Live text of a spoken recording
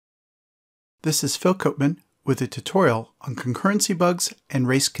This is Phil Copeman with a tutorial on concurrency bugs and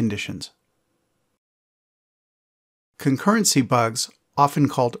race conditions. Concurrency bugs, often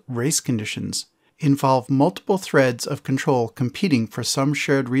called race conditions, involve multiple threads of control competing for some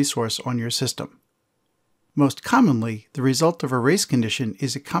shared resource on your system. Most commonly, the result of a race condition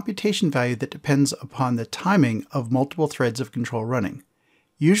is a computation value that depends upon the timing of multiple threads of control running.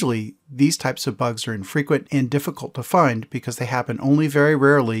 Usually, these types of bugs are infrequent and difficult to find because they happen only very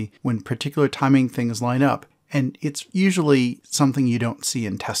rarely when particular timing things line up, and it's usually something you don't see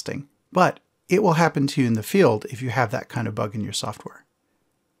in testing. But it will happen to you in the field if you have that kind of bug in your software.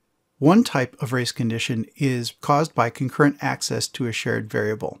 One type of race condition is caused by concurrent access to a shared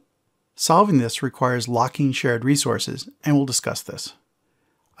variable. Solving this requires locking shared resources, and we'll discuss this.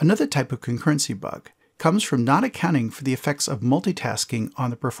 Another type of concurrency bug comes from not accounting for the effects of multitasking on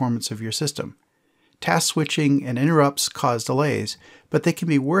the performance of your system. Task switching and interrupts cause delays, but they can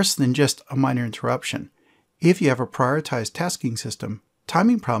be worse than just a minor interruption. If you have a prioritized tasking system,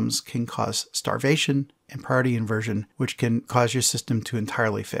 timing problems can cause starvation and priority inversion, which can cause your system to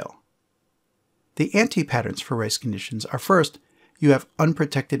entirely fail. The anti-patterns for race conditions are: first, you have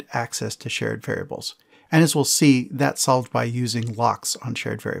unprotected access to shared variables, and as we'll see, that's solved by using locks on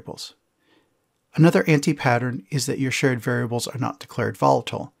shared variables. Another anti-pattern is that your shared variables are not declared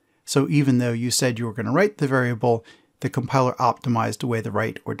volatile, so even though you said you were going to write the variable, the compiler optimized away the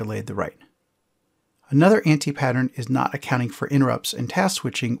write or delayed the write. Another anti-pattern is not accounting for interrupts and task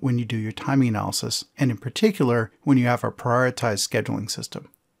switching when you do your timing analysis, and in particular when you have a prioritized scheduling system.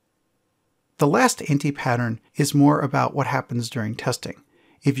 The last anti-pattern is more about what happens during testing.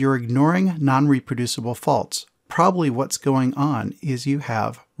 If you're ignoring non-reproducible faults, probably what's going on is you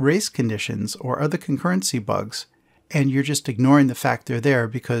have race conditions or other concurrency bugs, and you're just ignoring the fact they're there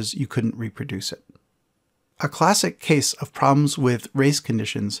because you couldn't reproduce it. A classic case of problems with race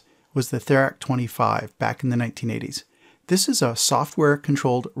conditions was the L20 back in the 1980s. This is a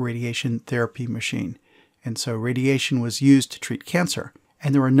software-controlled radiation therapy machine, and so radiation was used to treat cancer,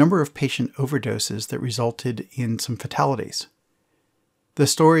 and there were a number of patient overdoses that resulted in some fatalities. The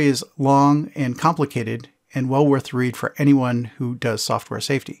story is long and complicated, and well worth the read for anyone who does software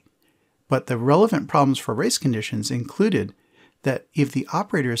safety. But the relevant problems for race conditions included that if the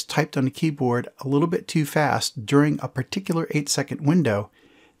operators typed on a keyboard a little bit too fast during a particular 8-second window,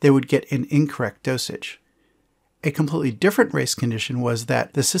 they would get an incorrect dosage. A completely different race condition was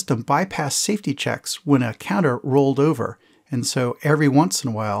that the system bypassed safety checks when a counter rolled over, and so every once in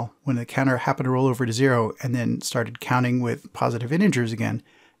a while, when the counter happened to roll over to 0 and then started counting with positive integers again,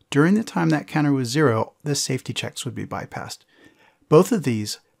 during the time that counter was 0, the safety checks would be bypassed. Both of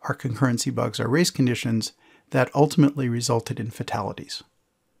these are concurrency bugs or race conditions that ultimately resulted in fatalities.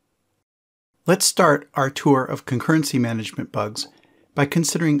 Let's start our tour of concurrency management bugs by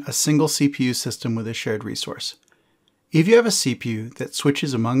considering a single CPU system with a shared resource. If you have a CPU that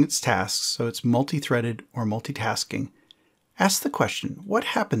switches among its tasks, so it's multi-threaded or multitasking, ask the question, what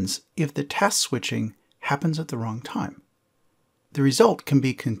happens if the task switching happens at the wrong time? The result can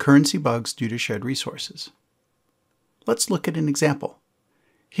be concurrency bugs due to shared resources. Let's look at an example.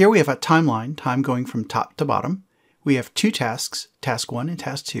 Here we have a timeline, time going from top to bottom. We have two tasks, task 1 and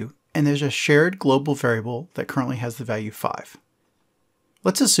task 2, and there's a shared global variable that currently has the value 5.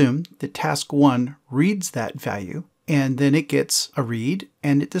 Let's assume that task 1 reads that value, and then it gets a read,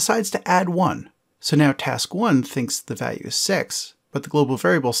 and it decides to add 1. So now task 1 thinks the value is 6, but the global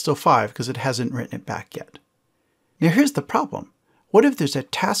variable is still 5 because it hasn't written it back yet. Now here's the problem. What if there's a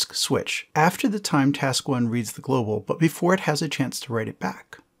task switch after the time task 1 reads the global, but before it has a chance to write it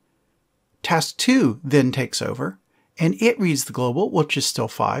back? Task 2 then takes over, and it reads the global, which is still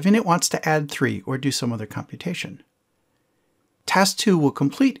 5, and it wants to add 3 or do some other computation. Task 2 will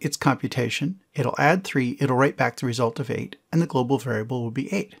complete its computation, it'll add 3, it'll write back the result of 8, and the global variable will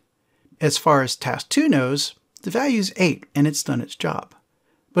be 8. As far as task 2 knows, the value is 8, and it's done its job.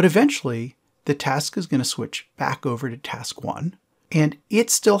 But eventually, the task is going to switch back over to task 1, and it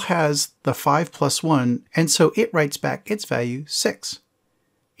still has the 5 plus 1, and so it writes back its value 6.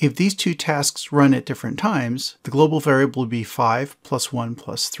 If these two tasks run at different times, the global variable will be 5 plus 1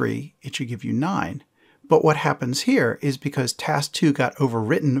 plus 3. It should give you 9. But what happens here is because task 2 got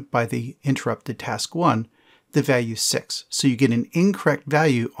overwritten by the interrupted task 1, the value is 6. So you get an incorrect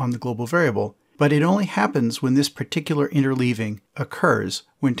value on the global variable, but it only happens when this particular interleaving occurs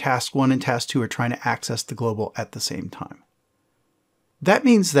when task 1 and task 2 are trying to access the global at the same time. That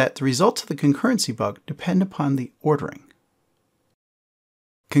means that the results of the concurrency bug depend upon the ordering.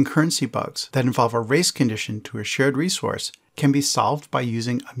 Concurrency bugs that involve a race condition to a shared resource can be solved by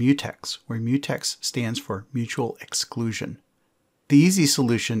using a mutex, where mutex stands for mutual exclusion. The easy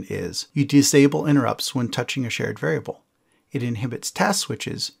solution is you disable interrupts when touching a shared variable. It inhibits task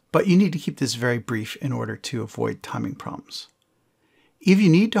switches, but you need to keep this very brief in order to avoid timing problems. If you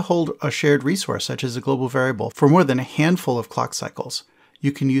need to hold a shared resource, such as a global variable, for more than a handful of clock cycles,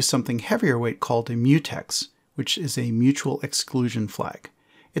 you can use something heavier weight called a mutex, which is a mutual exclusion flag.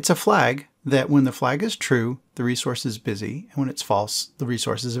 It's a flag that when the flag is true, the resource is busy, and when it's false, the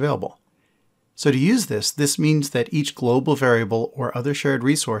resource is available. So to use this means that each global variable or other shared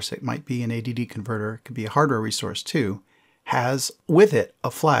resource, it might be an ADD converter, it could be a hardware resource too, has with it a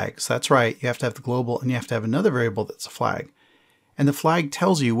flag. So that's right, you have to have the global and you have to have another variable that's a flag. And the flag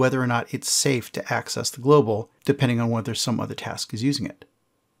tells you whether or not it's safe to access the global, depending on whether some other task is using it.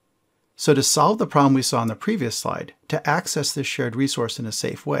 So to solve the problem we saw on the previous slide, to access this shared resource in a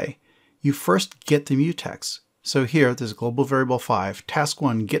safe way, you first get the mutex. So here, there's global variable 5, task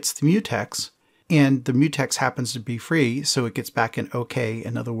 1 gets the mutex, and the mutex happens to be free, so it gets back an OK.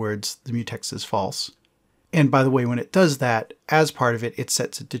 In other words, the mutex is false. And by the way, when it does that, as part of it, it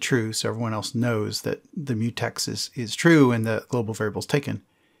sets it to true, so everyone else knows that the mutex is true and the global variable is taken.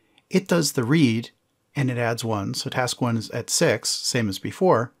 It does the read, and it adds 1, so task 1 is at 6, same as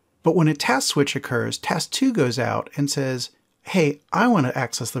before. But when a task switch occurs, task 2 goes out and says, hey, I want to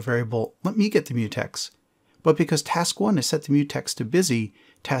access the variable, let me get the mutex. But because task 1 is set the mutex to busy,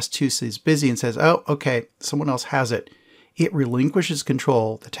 task 2 says busy and says, oh, okay, someone else has it. It relinquishes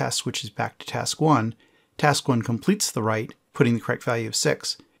control, the task switches back to task 1. Task 1 completes the write, putting the correct value of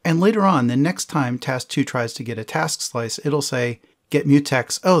 6. And later on, the next time task 2 tries to get a task slice, it'll say, get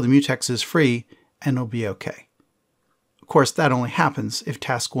mutex, oh, the mutex is free, and it'll be okay. Of course, that only happens if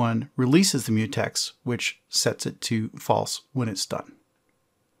task 1 releases the mutex, which sets it to false when it's done.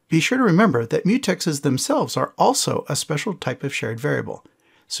 Be sure to remember that mutexes themselves are also a special type of shared variable,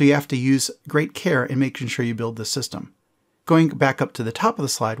 so you have to use great care in making sure you build the system. Going back up to the top of the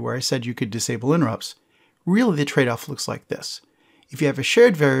slide where I said you could disable interrupts, really the trade-off looks like this. If you have a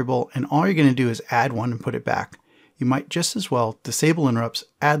shared variable and all you're going to do is add 1 and put it back, you might just as well disable interrupts,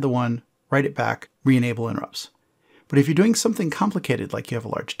 add the 1, write it back, re-enable interrupts. But if you're doing something complicated, like you have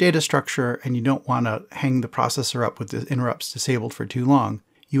a large data structure and you don't want to hang the processor up with the interrupts disabled for too long,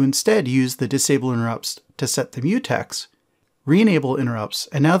 you instead use the disable interrupts to set the mutex, re-enable interrupts,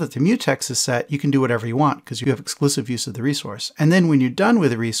 and now that the mutex is set, you can do whatever you want because you have exclusive use of the resource. And then when you're done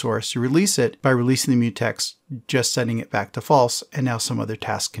with the resource, you release it by releasing the mutex, just setting it back to false, and now some other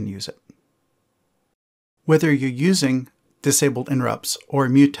task can use it. Whether you're using disabled interrupts or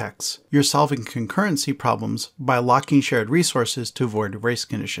mutex, you're solving concurrency problems by locking shared resources to avoid a race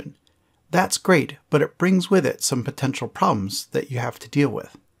condition. That's great, but it brings with it some potential problems that you have to deal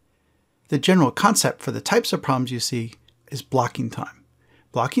with. The general concept for the types of problems you see is blocking time.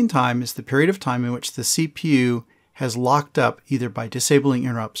 Blocking time is the period of time in which the CPU has locked up either by disabling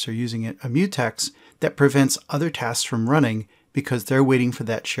interrupts or using a mutex that prevents other tasks from running because they're waiting for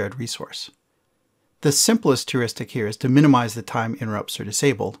that shared resource. The simplest heuristic here is to minimize the time interrupts are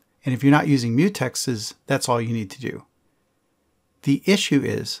disabled, and if you're not using mutexes, that's all you need to do. The issue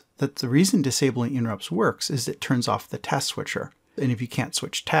is that the reason disabling interrupts works is it turns off the task switcher, and if you can't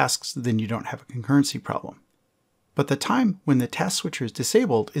switch tasks, then you don't have a concurrency problem. But the time when the task switcher is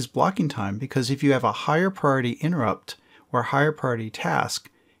disabled is blocking time because if you have a higher priority interrupt or higher priority task,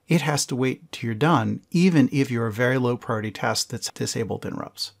 it has to wait till you're done, even if you're a very low priority task that's disabled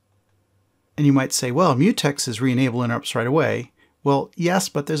interrupts. And you might say, well, mutexes re-enable interrupts right away. Well, yes,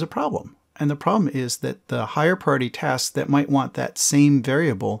 but there's a problem. And the problem is that the higher priority tasks that might want that same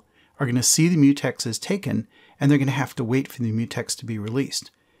variable are going to see the mutex as taken, and they're going to have to wait for the mutex to be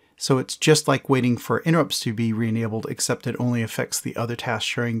released. So it's just like waiting for interrupts to be re-enabled, except it only affects the other task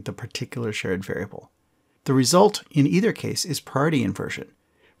sharing the particular shared variable. The result in either case is priority inversion.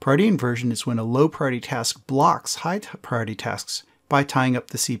 Priority inversion is when a low priority task blocks high priority tasks by tying up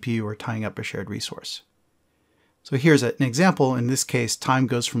the CPU or tying up a shared resource. So here's an example. In this case, time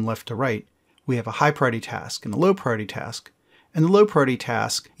goes from left to right. We have a high priority task and a low priority task. And the low priority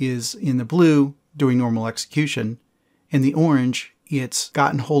task is in the blue doing normal execution. In the orange, it's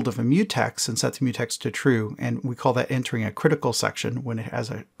gotten hold of a mutex and set the mutex to true. And we call that entering a critical section when it has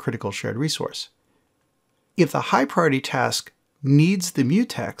a critical shared resource. If the high priority task needs the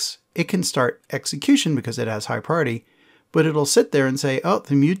mutex, it can start execution because it has high priority, but it'll sit there and say, oh,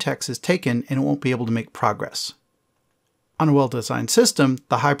 the mutex is taken, and it won't be able to make progress. On a well-designed system,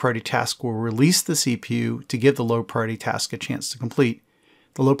 the high priority task will release the CPU to give the low priority task a chance to complete.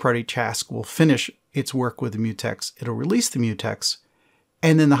 The low priority task will finish its work with the mutex, it'll release the mutex,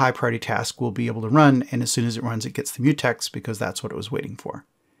 and then the high priority task will be able to run, and as soon as it runs, it gets the mutex because that's what it was waiting for.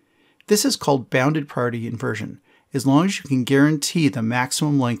 This is called bounded priority inversion, as long as you can guarantee the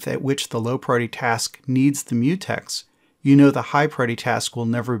maximum length at which the low priority task needs the mutex, you know the high priority task will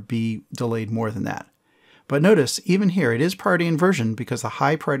never be delayed more than that. But notice, even here, it is priority inversion because the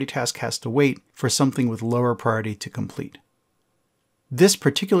high priority task has to wait for something with lower priority to complete. This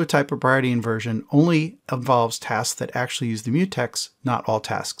particular type of priority inversion only involves tasks that actually use the mutex, not all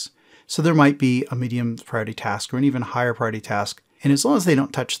tasks. So there might be a medium priority task or an even higher priority task, and as long as they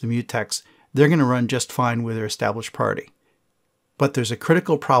don't touch the mutex, they're going to run just fine with their established priority. But there's a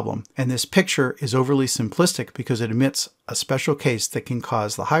critical problem, and this picture is overly simplistic because it omits a special case that can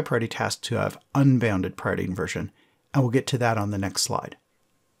cause the high priority task to have unbounded priority inversion, and we'll get to that on the next slide.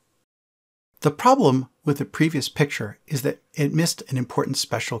 The problem with the previous picture is that it missed an important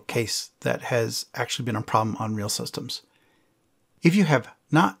special case that has actually been a problem on real systems. If you have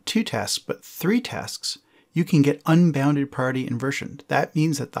not 2 tasks, but 3 tasks, you can get unbounded priority inversion. That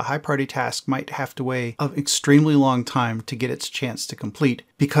means that the high priority task might have to wait an extremely long time to get its chance to complete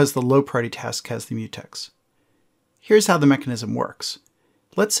because the low priority task has the mutex. Here's how the mechanism works.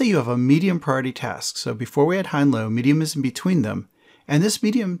 Let's say you have a medium priority task. So before we had high and low, medium is in between them, and this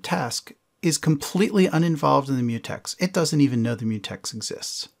medium task is completely uninvolved in the mutex. It doesn't even know the mutex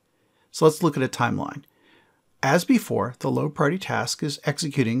exists. So let's look at a timeline. As before, the low priority task is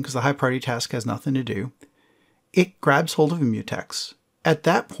executing because the high priority task has nothing to do. It grabs hold of a mutex. At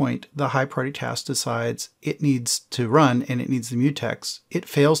that point, the high priority task decides it needs to run and it needs the mutex. It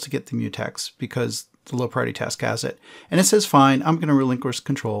fails to get the mutex because the low priority task has it. And it says, fine, I'm going to relinquish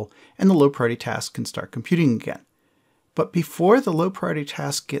control, and the low priority task can start computing again. But before the low priority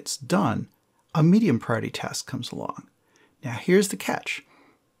task gets done, a medium priority task comes along. Now here's the catch.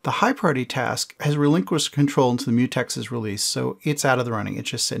 The high priority task has relinquished control until the mutex is released, so it's out of the running. It's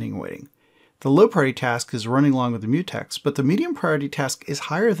just sitting and waiting. The low priority task is running along with the mutex, but the medium priority task is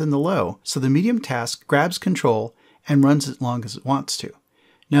higher than the low, so the medium task grabs control and runs as long as it wants to.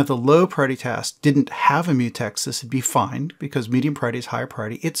 Now the low priority task didn't have a mutex. This would be fine because medium priority is higher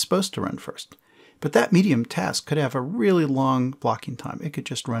priority. It's supposed to run first. But that medium task could have a really long blocking time. It could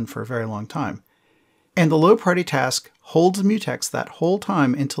just run for a very long time. And the low priority task holds the mutex that whole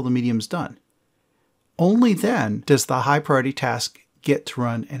time until the medium's done. Only then does the high priority task get to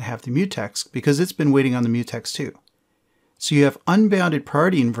run and have the mutex because it's been waiting on the mutex too. So you have unbounded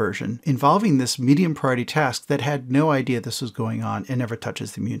priority inversion involving this medium priority task that had no idea this was going on and never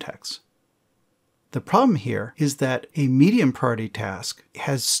touches the mutex. The problem here is that a medium priority task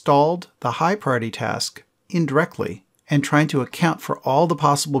has stalled the high priority task indirectly, and trying to account for all the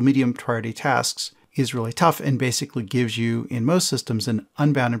possible medium priority tasks is really tough and basically gives you, in most systems, an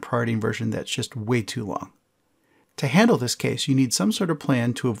unbounded priority inversion that's just way too long. To handle this case, you need some sort of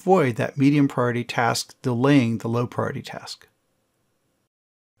plan to avoid that medium priority task delaying the low priority task.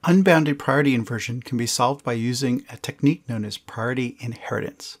 Unbounded priority inversion can be solved by using a technique known as priority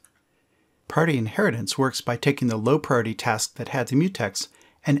inheritance. Priority inheritance works by taking the low priority task that had the mutex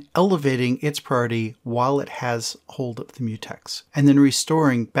and elevating its priority while it has hold of the mutex, and then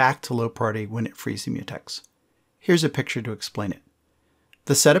restoring back to low priority when it frees the mutex. Here's a picture to explain it.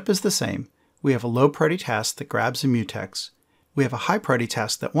 The setup is the same. We have a low priority task that grabs the mutex. We have a high priority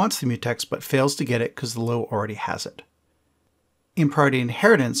task that wants the mutex but fails to get it because the low already has it. In priority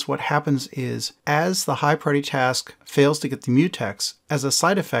inheritance, what happens is, as the high priority task fails to get the mutex, as a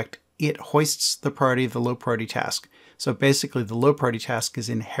side effect, it hoists the priority of the low priority task. So basically, the low priority task is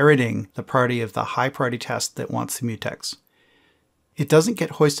inheriting the priority of the high priority task that wants the mutex. It doesn't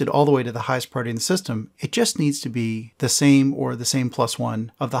get hoisted all the way to the highest priority in the system. It just needs to be the same or the same plus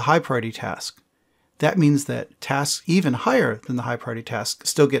one of the high priority task. That means that tasks even higher than the high priority task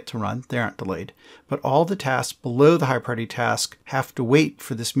still get to run. They aren't delayed. But all the tasks below the high priority task have to wait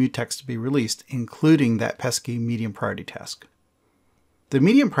for this mutex to be released, including that pesky medium priority task. The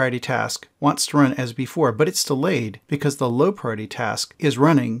medium priority task wants to run as before, but it's delayed because the low priority task is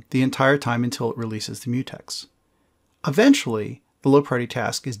running the entire time until it releases the mutex. Eventually, the low priority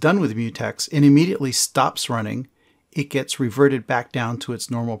task is done with the mutex and immediately stops running. It gets reverted back down to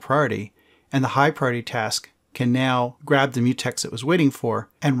its normal priority, and the high priority task can now grab the mutex it was waiting for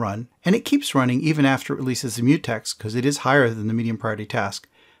and run. And it keeps running even after it releases the mutex because it is higher than the medium priority task.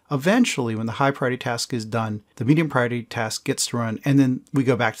 Eventually, when the high priority task is done, the medium priority task gets to run, and then we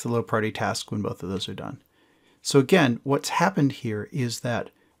go back to the low priority task when both of those are done. So again, what's happened here is that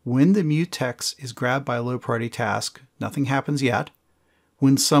when the mutex is grabbed by a low priority task, nothing happens yet.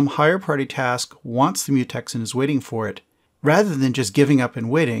 When some higher priority task wants the mutex and is waiting for it, rather than just giving up and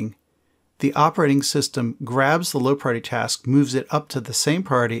waiting, the operating system grabs the low priority task, moves it up to the same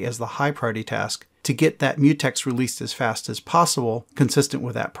priority as the high priority task to get that mutex released as fast as possible, consistent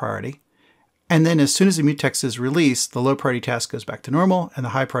with that priority. And then as soon as the mutex is released, the low priority task goes back to normal and the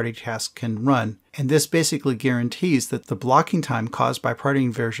high priority task can run. And this basically guarantees that the blocking time caused by priority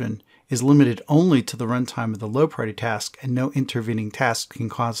inversion is limited only to the runtime of the low priority task, and no intervening task can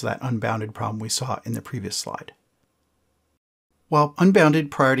cause that unbounded problem we saw in the previous slide. While unbounded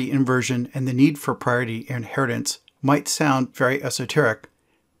priority inversion and the need for priority inheritance might sound very esoteric,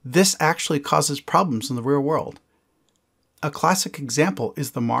 this actually causes problems in the real world. A classic example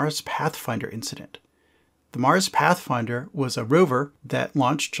is the Mars Pathfinder incident. The Mars Pathfinder was a rover that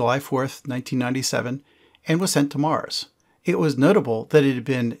launched July 4th, 1997, and was sent to Mars. It was notable that it had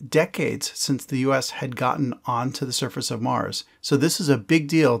been decades since the US had gotten onto the surface of Mars, so this is a big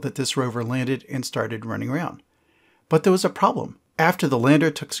deal that this rover landed and started running around. But there was a problem. After the lander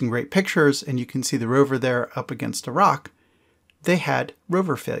took some great pictures, and you can see the rover there up against a rock, they had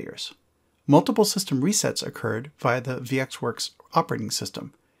rover failures. Multiple system resets occurred via the VxWorks operating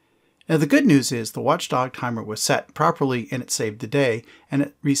system. Now the good news is the watchdog timer was set properly and it saved the day, and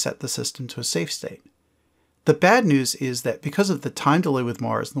it reset the system to a safe state. The bad news is that because of the time delay with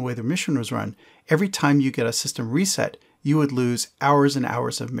Mars and the way the mission was run, every time you get a system reset, you would lose hours and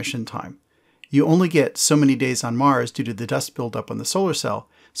hours of mission time. You only get so many days on Mars due to the dust buildup on the solar cell,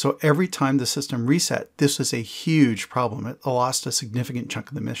 so every time the system reset, this was a huge problem. It lost a significant chunk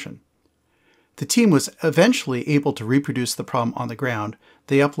of the mission. The team was eventually able to reproduce the problem on the ground.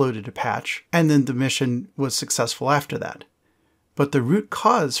 They uploaded a patch, and then the mission was successful after that. But the root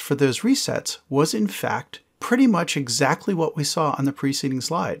cause for those resets was in fact pretty much exactly what we saw on the preceding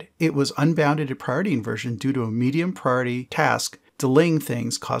slide. It was unbounded priority inversion due to a medium priority task delaying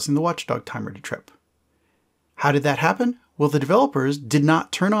things, causing the watchdog timer to trip. How did that happen? Well, the developers did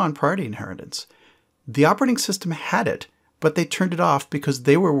not turn on priority inheritance. The operating system had it, but they turned it off because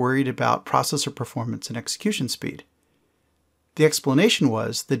they were worried about processor performance and execution speed. The explanation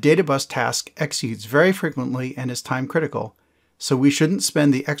was the data bus task executes very frequently and is time critical, so we shouldn't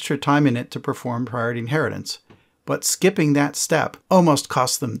spend the extra time in it to perform priority inheritance. But skipping that step almost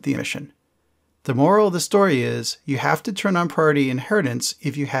cost them the mission. The moral of the story is you have to turn on priority inheritance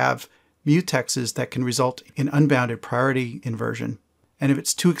if you have mutexes that can result in unbounded priority inversion. And if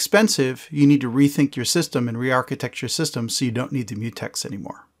it's too expensive, you need to rethink your system and re-architect your system so you don't need the mutex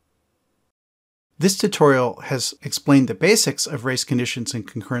anymore. This tutorial has explained the basics of race conditions and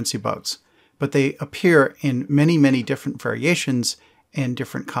concurrency bugs, but they appear in many, many different variations and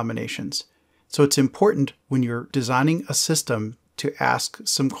different combinations. So it's important when you're designing a system to ask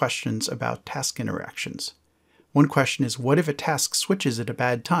some questions about task interactions. One question is, what if a task switches at a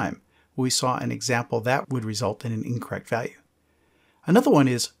bad time? We saw an example that would result in an incorrect value. Another one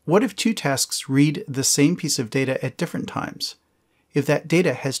is, what if two tasks read the same piece of data at different times? If that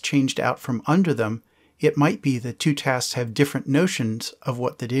data has changed out from under them, it might be that two tasks have different notions of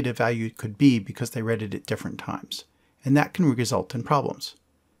what the data value could be because they read it at different times, and that can result in problems.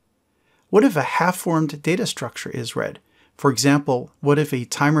 What if a half-formed data structure is read? For example, what if a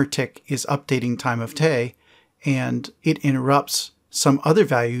timer tick is updating time of day and it interrupts some other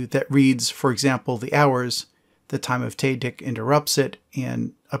value that reads, for example, the hours, the time of day tick interrupts it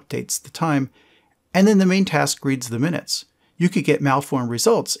and updates the time, and then the main task reads the minutes. You could get malformed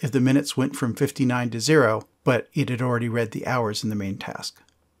results if the minutes went from 59 to 0, but it had already read the hours in the main task.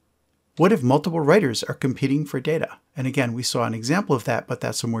 What if multiple writers are competing for data? And again, we saw an example of that, but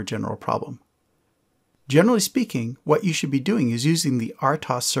that's a more general problem. Generally speaking, what you should be doing is using the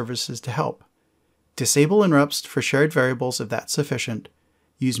RTOS services to help. Disable interrupts for shared variables if that's sufficient.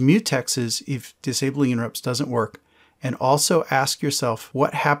 Use mutexes if disabling interrupts doesn't work. And also ask yourself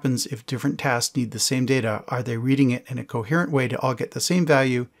what happens if different tasks need the same data. Are they reading it in a coherent way to all get the same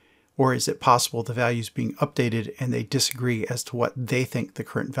value? Or is it possible the value is being updated and they disagree as to what they think the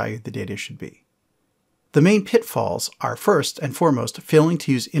current value of the data should be? The main pitfalls are first and foremost failing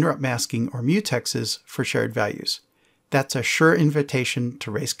to use interrupt masking or mutexes for shared values. That's a sure invitation to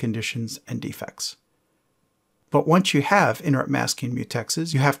race conditions and defects. But once you have interrupt masking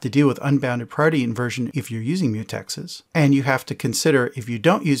mutexes, you have to deal with unbounded priority inversion if you're using mutexes. And you have to consider, if you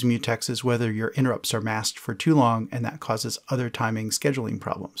don't use mutexes, whether your interrupts are masked for too long, and that causes other timing scheduling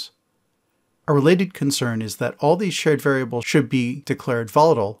problems. A related concern is that all these shared variables should be declared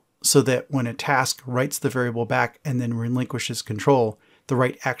volatile so that when a task writes the variable back and then relinquishes control, the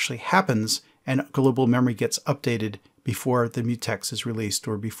write actually happens and global memory gets updated before the mutex is released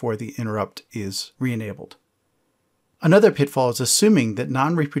or before the interrupt is re-enabled. Another pitfall is assuming that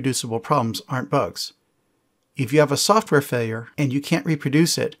non-reproducible problems aren't bugs. If you have a software failure and you can't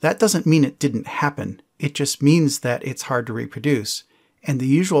reproduce it, that doesn't mean it didn't happen. It just means that it's hard to reproduce. And the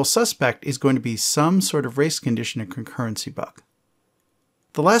usual suspect is going to be some sort of race condition or concurrency bug.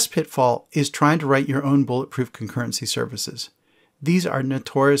 The last pitfall is trying to write your own bulletproof concurrency services. These are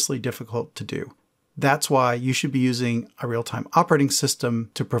notoriously difficult to do. That's why you should be using a real-time operating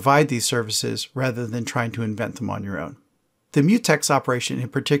system to provide these services rather than trying to invent them on your own. The mutex operation in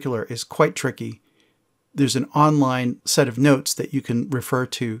particular is quite tricky. There's an online set of notes that you can refer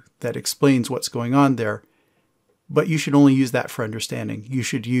to that explains what's going on there, but you should only use that for understanding. You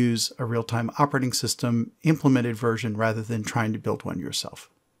should use a real-time operating system implemented version rather than trying to build one yourself.